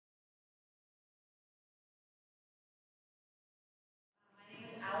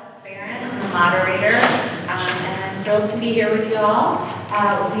moderator, and I'm thrilled to be here with you all.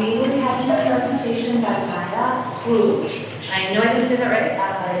 We will be having a presentation by Maia Raoux. I know I didn't say that right,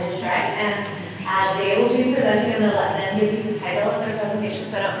 but I just tried. And they will be presenting. I'm going to let them give you the title of their presentation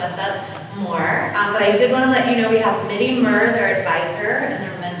so I don't mess up more. But I did want to let you know we have Mitty Murr, their advisor and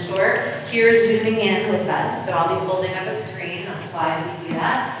their mentor, here zooming in with us. So I'll be holding up a screen, that's why you see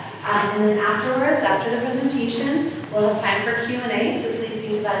that. And then afterwards, after the presentation, we'll have time for Q&A. So please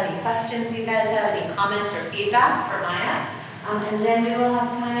think about any questions you guys have, any comments or feedback for Maia. And then we will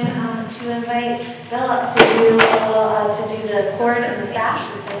have time to invite Bill up to do the cord and the sash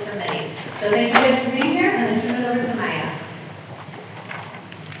in place of Mitty. So thank you guys for being here, and I turn it over to Maia.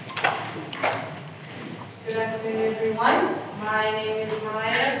 Good afternoon, everyone. My name is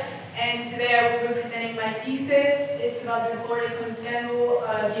Maia, and today I will be presenting my thesis. It's about the chloroquine scandal,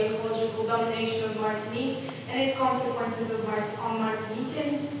 the ecological domination of Martinique, and its consequences on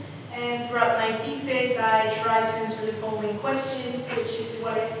Martinicans. And throughout my thesis, I tried to answer the following questions, which is to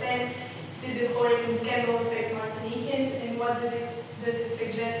what extent did the chloroquine scandal affect Martinicans, and what does it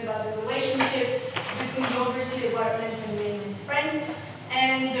suggest about the relationship between the overseas departments and mainland France?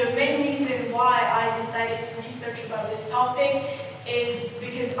 And the main reason why I decided to research about this topic is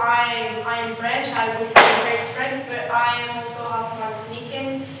because I am French, I was very French, but I am also half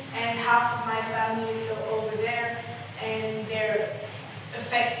Martinican, and half of my family is still over there, and they're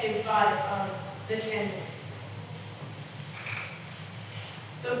affected by the scandal.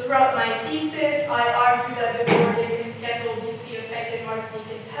 So throughout my thesis, I argue that the chloroquine scandal deeply affected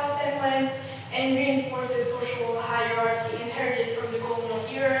Martinican's health and lands, and reinforced the social hierarchy inherited from the colonial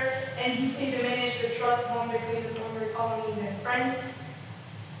era, and deeply diminished the trust bond between the former colonies and France.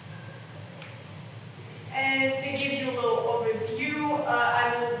 And to give you a little overview,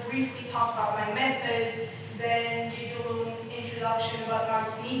 I will briefly talk about my method, then give you a little introduction about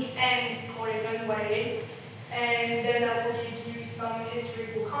Martinique and chloroquine, what it is, and then I will give you some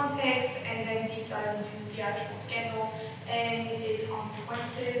historical context, and then deep dive into the actual scandal and its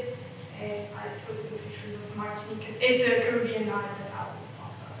consequences. And I put some pictures of Martinique because it's a Caribbean island, but I will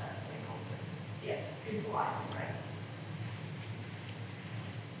talk about that later. Yeah, beautiful island, right?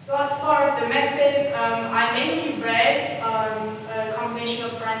 So as far as the method, I mainly read a combination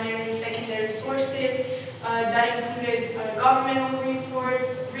of primary and secondary sources that included governmental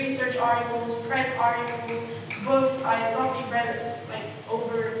reports, research articles, press articles, books. I probably read like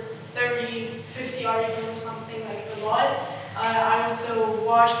over 30, 50 articles or something, like a lot. I also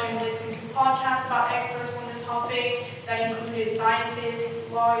watched and listened to podcasts about experts on the topic that included scientists,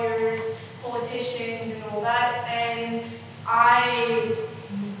 lawyers, politicians, and all that. And I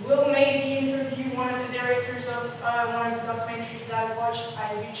will maybe interview one of the directors of one of the documentaries I watched.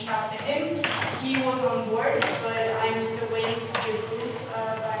 I reached out to him. He was on board, but I'm still waiting to be approved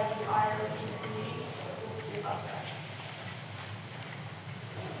by the IRB committee, so we'll see about that.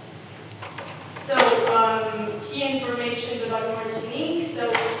 So, key information about Martinique. So,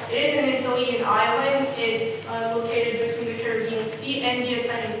 it is an Italian island. It's located between the Caribbean Sea and the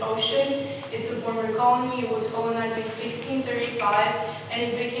Atlantic Ocean. It's a former colony. It was colonized in 1635, and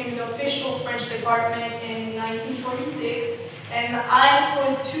it became the official French department in 1946. And I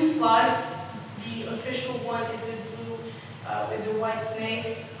put two flags. The official one is the blue with the white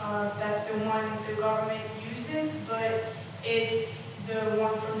snakes. That's the one the government uses, but it's the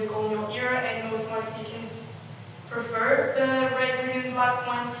one from the colonial era, and most Martinicans prefer the red, green, and black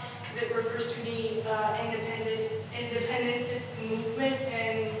one because it refers to the independentist movement,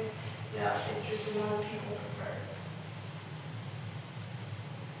 and yeah, it's just the one people prefer.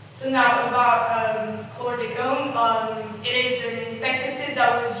 So now about chlordecone. It is an insecticide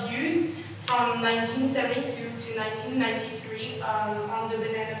that was used from 1972 to 1993 on the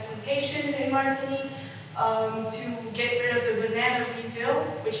banana plantations in Martinique. To get rid of the banana weevil,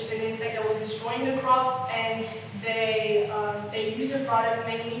 which is an insect that was destroying the crops, and they use the product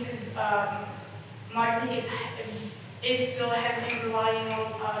mainly because Martinique is still heavily relying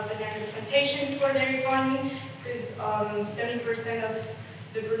on banana plantations for their economy, because 70% of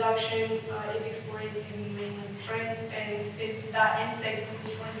the production is exported in mainland France, and since that insect was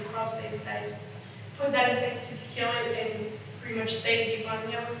destroying the crops, they decided to put that insecticide to kill it and pretty much save the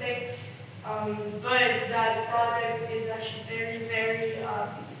economy, I would say. But that product is actually very, very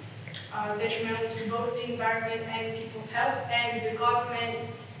detrimental to both the environment and people's health, and the government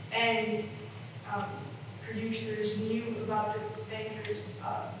and producers knew about the dangers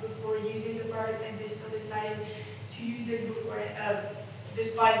before using the product, and they still decided to use it before,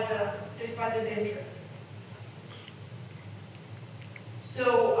 despite the danger.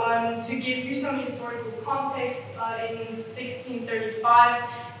 So to give you some historical context, in 1635,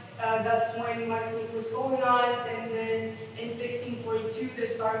 That's when Martinique was colonized, and then in 1642, the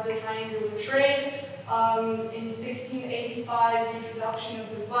start of the triangular trade. In 1685, the introduction of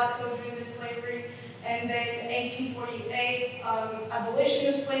the black code during the slavery, and then 1848,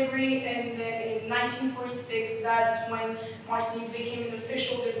 abolition of slavery, and then in 1946, that's when Martinique became an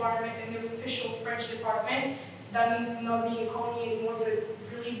official department, and an official French department. That means not being a colony anymore, but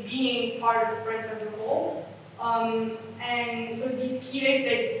really being part of France as a whole. And so these key dates,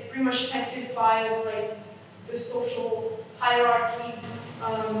 they pretty much testify of like the social hierarchy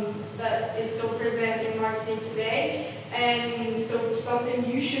that is still present in Martinique today. And so something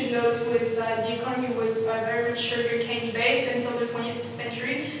you should know too is that the economy was very much sugarcane based until the 20th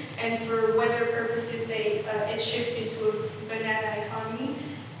century, and for weather purposes, it shifted to a banana economy.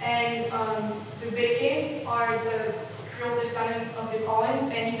 And the Béquets are the Creole descendant of the colonists,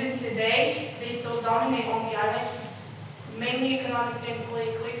 and even today, they still dominate on the island, mainly economically and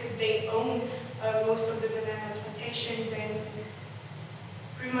politically, because they own most of the banana plantations and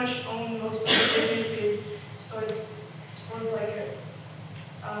pretty much own most of the businesses. So it's sort of like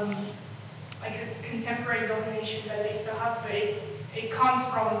a contemporary domination that they still have, but it comes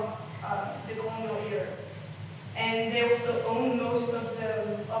from the colonial era. And they also own most of the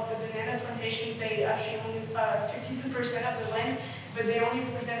banana plantations. They actually own 52% of the lands, but they only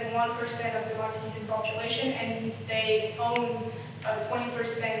represent 1% of the Martinican population, and they own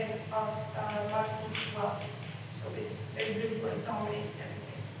 20% of Martinique's wealth. So they really like dominate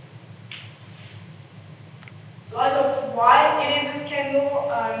everything. So as of why it is a scandal,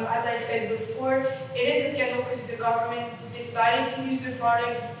 as I said before, it is a scandal because the government decided to use the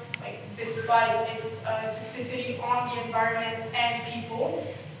product despite its toxicity on the environment and people.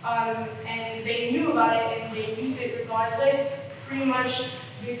 And they knew about it and they used it regardless, pretty much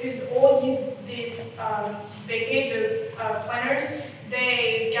because all these Béquets, the planners,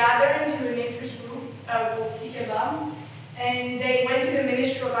 they gathered into an interest group called CKBAM, and they went to the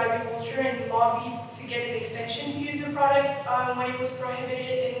Ministry of Agriculture and lobbied to get an extension to use the product when it was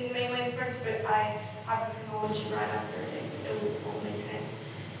prohibited in mainland France, but I have the chronology right after it will make sense.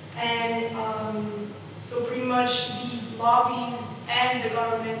 And so pretty much these lobbies and the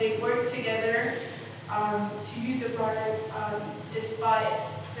government, they worked together to use the product despite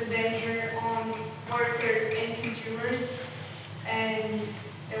the danger on workers and consumers, and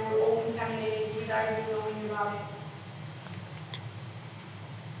they were all contaminated without even knowing about it.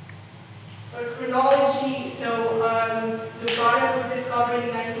 So chronology, so the product was discovered in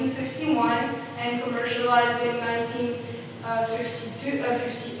 1951 and commercialized in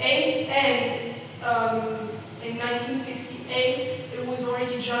 1958, and in 1968 it was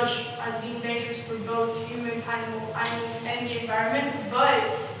already judged as being dangerous for both humans, animals, and the environment, but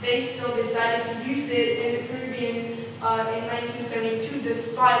they still decided to use it in the Caribbean in 1972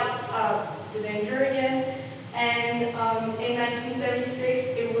 despite the danger again. And in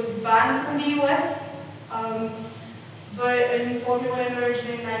 1976 it was banned from the US, but a new formula emerged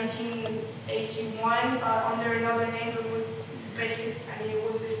in 1981 under another name. It was basic, I mean, it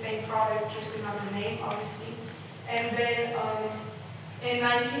was the same product, just another name, obviously. And then in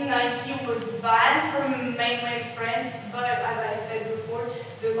 1990 it was banned from mainland France, but as I said before,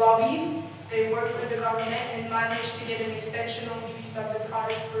 the lobbies, they worked with the government and managed to get an extension on the use of the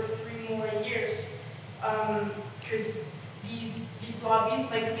product for 3 more years. Because these lobbies,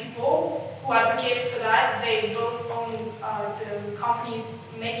 like the people who advocated for that, they both own the companies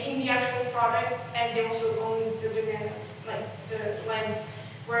making the actual product, and they also own the banana, like the lands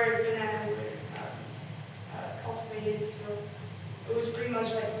where banana were cultivated. So it was pretty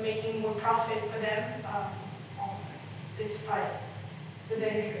much like making more profit for them despite the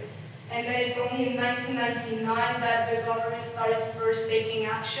danger. And then it's only in 1999 that the government started first taking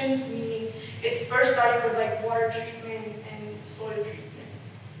actions, meaning it first started with like water treatment and soil treatment.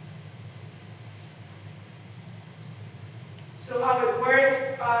 So how it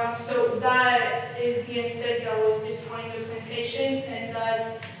works, so that is the insect that was destroying the plantations, and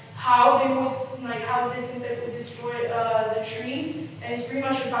that's how they would, like how this insect would destroy the tree. And it's pretty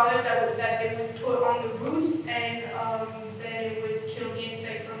much a powder that they would put on the roots, and then it would kill the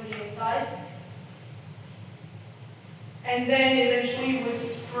insect from the inside. And then eventually it would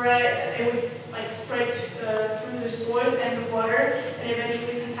spread, through the soils and the water, and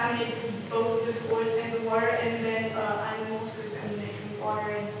eventually contaminate both the soils and the water, and then animals, because I mean they drink water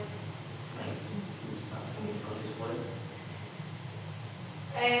and like some stuff coming from the soils.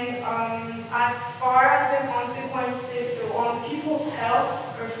 And as far as the consequences, so on people's health,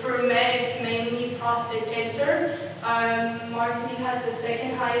 or for men it's mainly prostate cancer. Martinique has the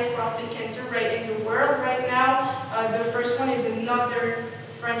second highest prostate cancer rate in the world right now. The first one is another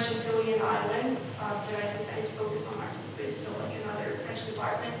French Antillean island that I decided to focus on Martinique, but it's still like another French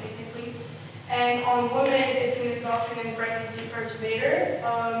department technically. And on women, it's an endocrine and pregnancy perturbator.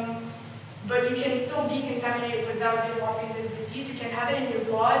 But you can still be contaminated without developing this disease. You can have it in your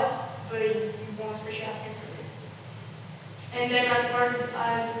blood, but you won't especially have cancer. And then as far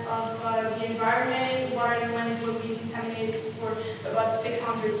as the environment, water and lands will be contaminated for about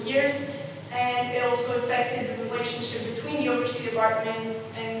 600 years. And it also affected the relationship between the overseas department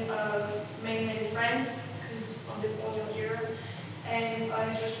and mainland France because of the colonial era. And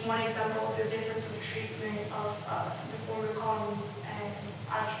it's just one example of the difference of treatment of the former colonies and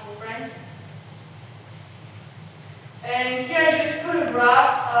actual France. And here I just put a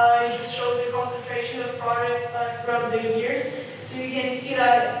graph. It just shows the concentration of product throughout the years. So you can see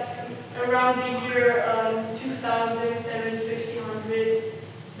that around the year 2000, 1500,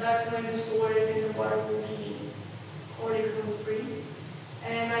 that's when the soils and the water will be chlorine-free.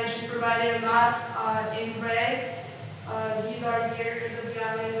 And I just provided a map in red. These are the areas of the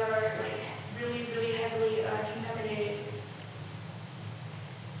island that are like really, really heavily contaminated.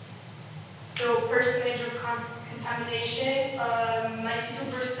 So percentage of contamination,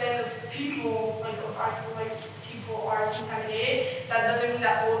 92% of people, like of actual people are contaminated. That doesn't mean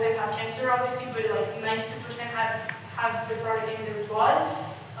that all of them have cancer, obviously, but like 92% have the product in their blood.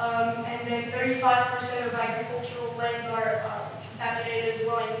 And then 35% of agricultural lands are contaminated as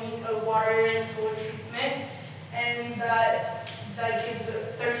well and need a water and soil treatment. And that gives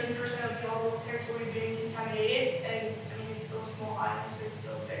 13% of the whole territory being contaminated. And I mean, it's still a small island, so it's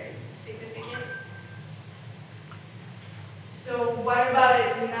still very significant. So what about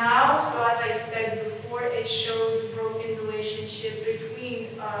it now? So as I said before, it shows a broken relationship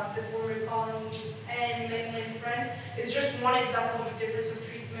between the former colonies and mainland France. It's just one example of the difference of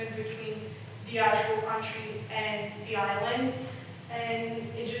treatment between the actual country and the islands. And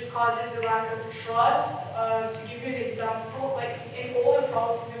it just causes a lack of trust. To give you an example, like in all the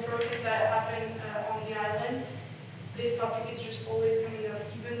protests that happen on the island, this topic is just always coming up.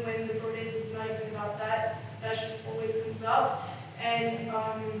 Even when the protest is not even about that, that just always comes up. And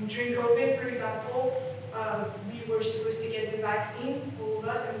during COVID, for example, we were supposed to get the vaccine, all of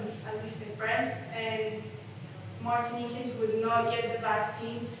us, and at least in France, and Martinicans would not get the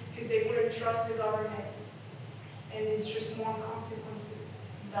vaccine because they wouldn't trust the government. And it's just one consequence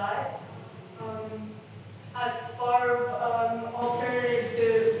of that. As far as alternatives,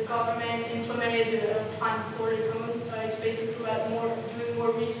 the government implemented a plan for the code. It's basically about doing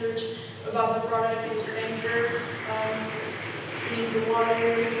more research about the product and its danger, treating the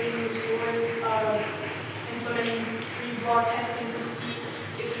water, treating the soils, implementing free blood testing to see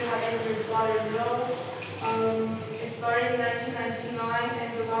if you have any in your blood or no. It started in 1999,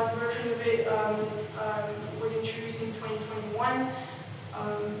 and the last version of it was introduced in 2021.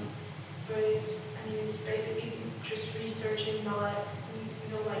 But I mean, it's basically just research and not,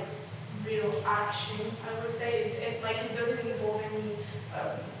 like real action. I would say it doesn't involve any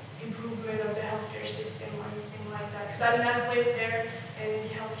improvement of the healthcare system or anything like that. Because I've lived there, and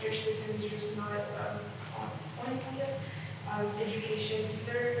the healthcare system is just not on point, I guess. Education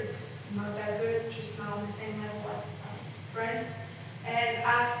either, it's not that good, just not on the same level as France. And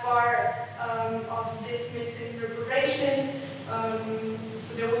as far of dismissing reparations,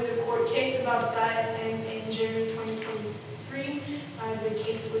 so there was a court case about that in January 2023. The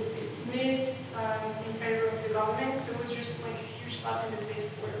case was dismissed in favor of the government, so it was just like a huge slap in the face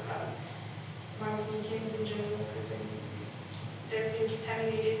for Martinicans in general, because they've been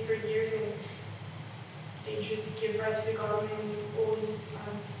contaminated for years and they just give right to the government with all these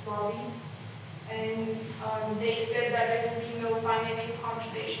lobbies. And they said that there will be no financial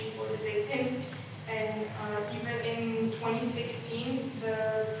compensation for the victims. And even in 2016,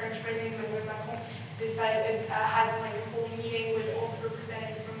 the French President Emmanuel Macron decided, had like a whole meeting with all the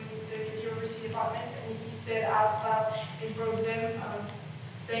representatives from the university departments, and he said out loud in front of them,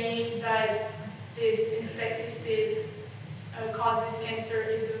 saying that this insecticide causes cancer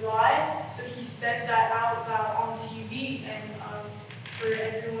is a lie. So he said that out loud on TV, and for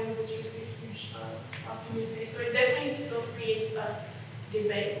everyone it was just a huge slap in the face. So it definitely still creates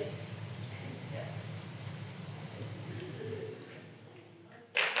debates.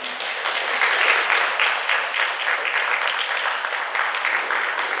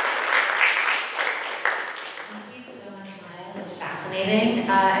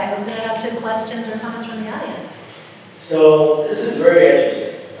 I open it up to questions or comments from the audience. So this is very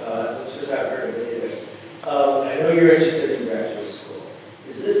interesting. This was I've heard of any of this. I know you're interested in graduate school.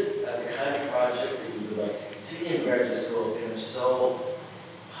 Is this the kind of project that you would like to continue in graduate school? And if so,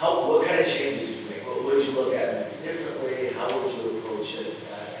 what kind of changes would you make? What would you look at differently? How would you approach it?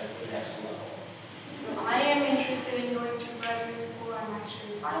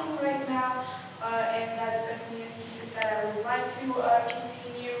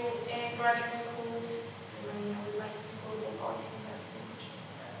 graduate school, and I would like to go to policy and that's pretty much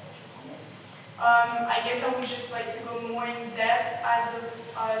I guess I would just like to go more in depth as of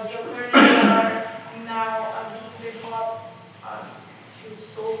the alternatives that are now being developed to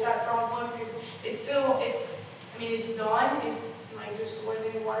solve that problem, because it's still, I mean, it's done, it's like the source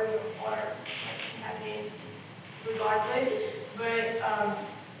in the water, the water like contaminated regardless, but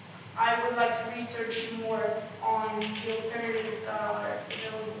I would like to research more on the alternatives that are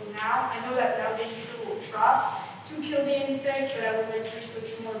available now. I know that now they use a little trap to kill the insect, but I would like to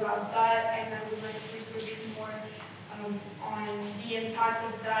research more about that, and I would like to research more on the impact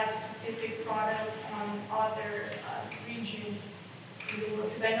of that specific product on other regions in the world,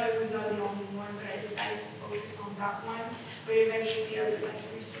 because I know it was not the only one, but I decided to focus on that one. But eventually I would like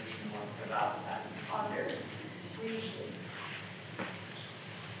to research more about that other regions.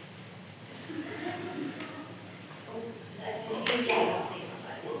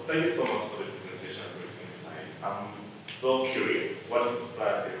 Well, thank you so much for the presentation and great insight. I'm well curious, what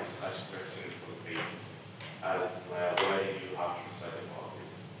inspired the research question for the thesis? As why did you have to research about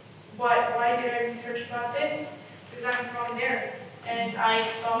this? Why did I research about this? Because I'm from there, and I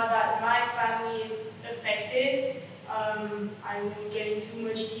saw that my family is affected. I won't get into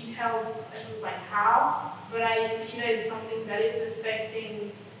much detail as to like how, but I see that it's something that is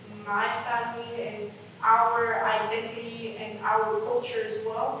affecting my family and our identity and our culture as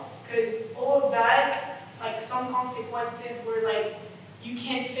well, because all of that, like some consequences were like, you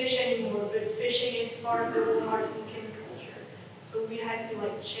can't fish anymore, but fishing is part of the marketing culture. So we had to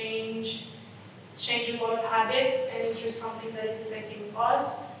like change a lot of habits, and it's just something that is affecting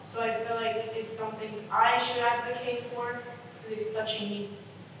us. So I feel like it's something I should advocate for, because it's touching me.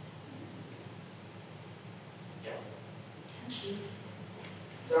 Yeah.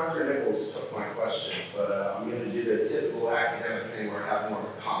 Dr. Nichols took my question, but I'm going to do the typical academic thing where I have more of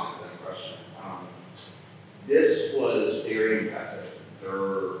a comment than a question. This was very impressive.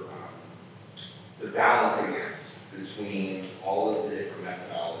 The balancing act between all of the different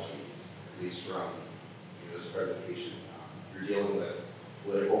methodologies, at least from this presentation, you're dealing with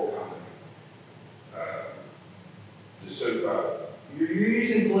political economy. You're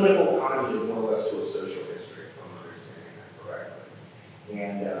using political economy to more or less do a social history, if I'm understanding that correctly.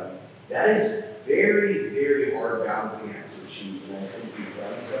 And that is very, very hard balancing act to achieve, and I think you've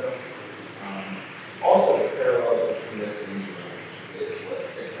done so. Also, the parallels between this and engineering is what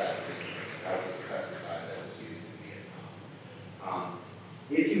 6 has been used. That was the pesticide that was used in Vietnam.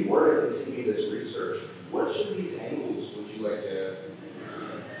 If you were to continue this research, which of these angles would you like to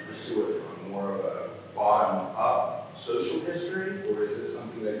pursue it from? More of a bottom-up social history, or is this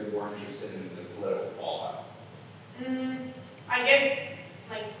something that you're more interested in the political fallout? I guess,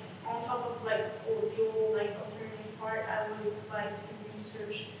 like, on top of like the whole like alternative part, I would like to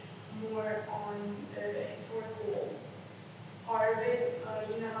research more on the historical part of it.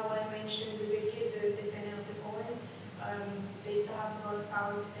 You know how I mentioned with the kid, the descendant of the Poles, they still have a lot of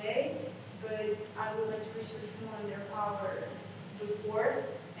power today, but I would like to research more on their power before,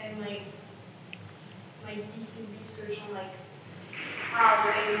 and like deeply research on like how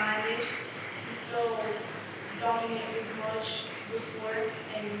they managed to still dominate as much before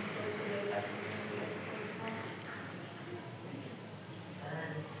and still today. That's something we have to focus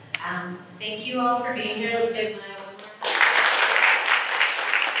on. Thank you all for being here. Let's give Maia one more time.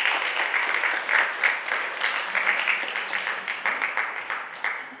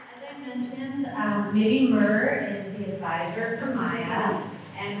 As I mentioned, Mitty Murr is the advisor for Maia,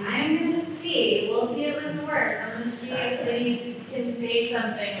 and I'm going to see, we'll see if this works. I'm going to see if Liddy can say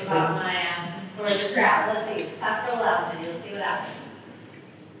something about Maia for the crowd. Let's see. Talk real loud, Liddy. Let's see what happens.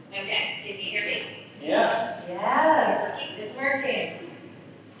 Okay, can you hear me? Yes. Yes, it's working.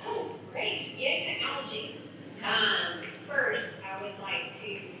 Oh, great. Yay, technology. First, I would like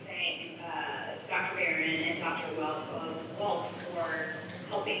to thank Dr. Barron and Dr. Welk for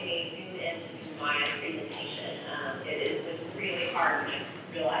helping me zoom into Maia's presentation. It was really hard when I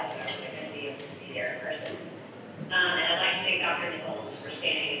realized that I wasn't going to be able to be there in person. And I'd like to thank Dr. Nichols for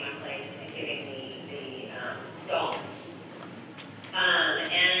standing in my place and giving me the stall.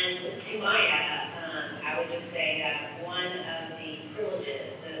 And to Maia, I would just say that one of the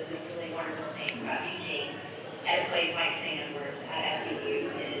privileges, the really wonderful thing about teaching at a place like St. Edward's at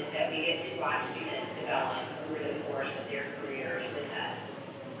SCU is that we get to watch students develop over the course of their careers with us.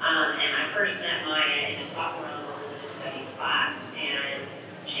 And I first met Maia in a sophomore religious studies class, and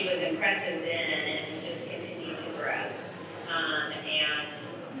she was impressive then and has just continued to grow.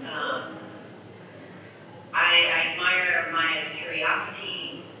 I admire Maia's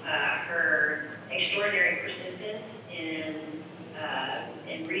curiosity, her extraordinary persistence in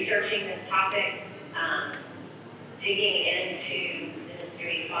researching this topic, digging into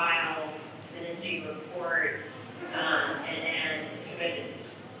ministry files, ministry reports, and sort of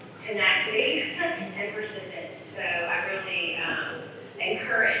tenacity and persistence. So I really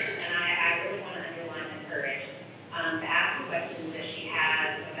encourage, and I really want to underline the courage, to ask the questions that she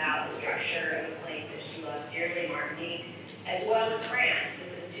has about the structure of a place that she loves dearly, Martinique, as well as France.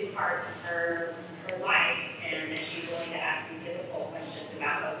 This is two parts of her life, and that she's willing to ask these difficult questions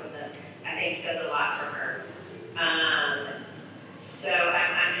about both of them, I think says a lot for her. So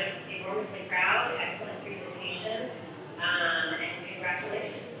I'm just enormously proud. Excellent presentation, and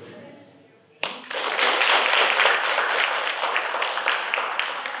congratulations.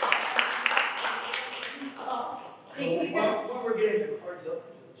 When we're getting the cards up,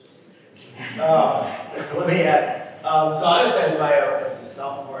 let me add. So I was at Maia as a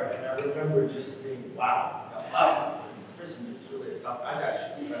sophomore, and I remember just being, wow, this person is really a sophomore. I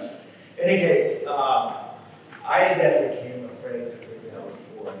thought she was a freshman. In any case, I then became afraid that maybe I was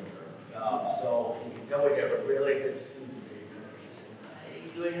boring her. So you can tell we have a really good student. Are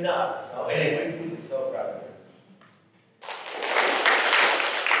you doing enough? So anyway, we're so proud of her.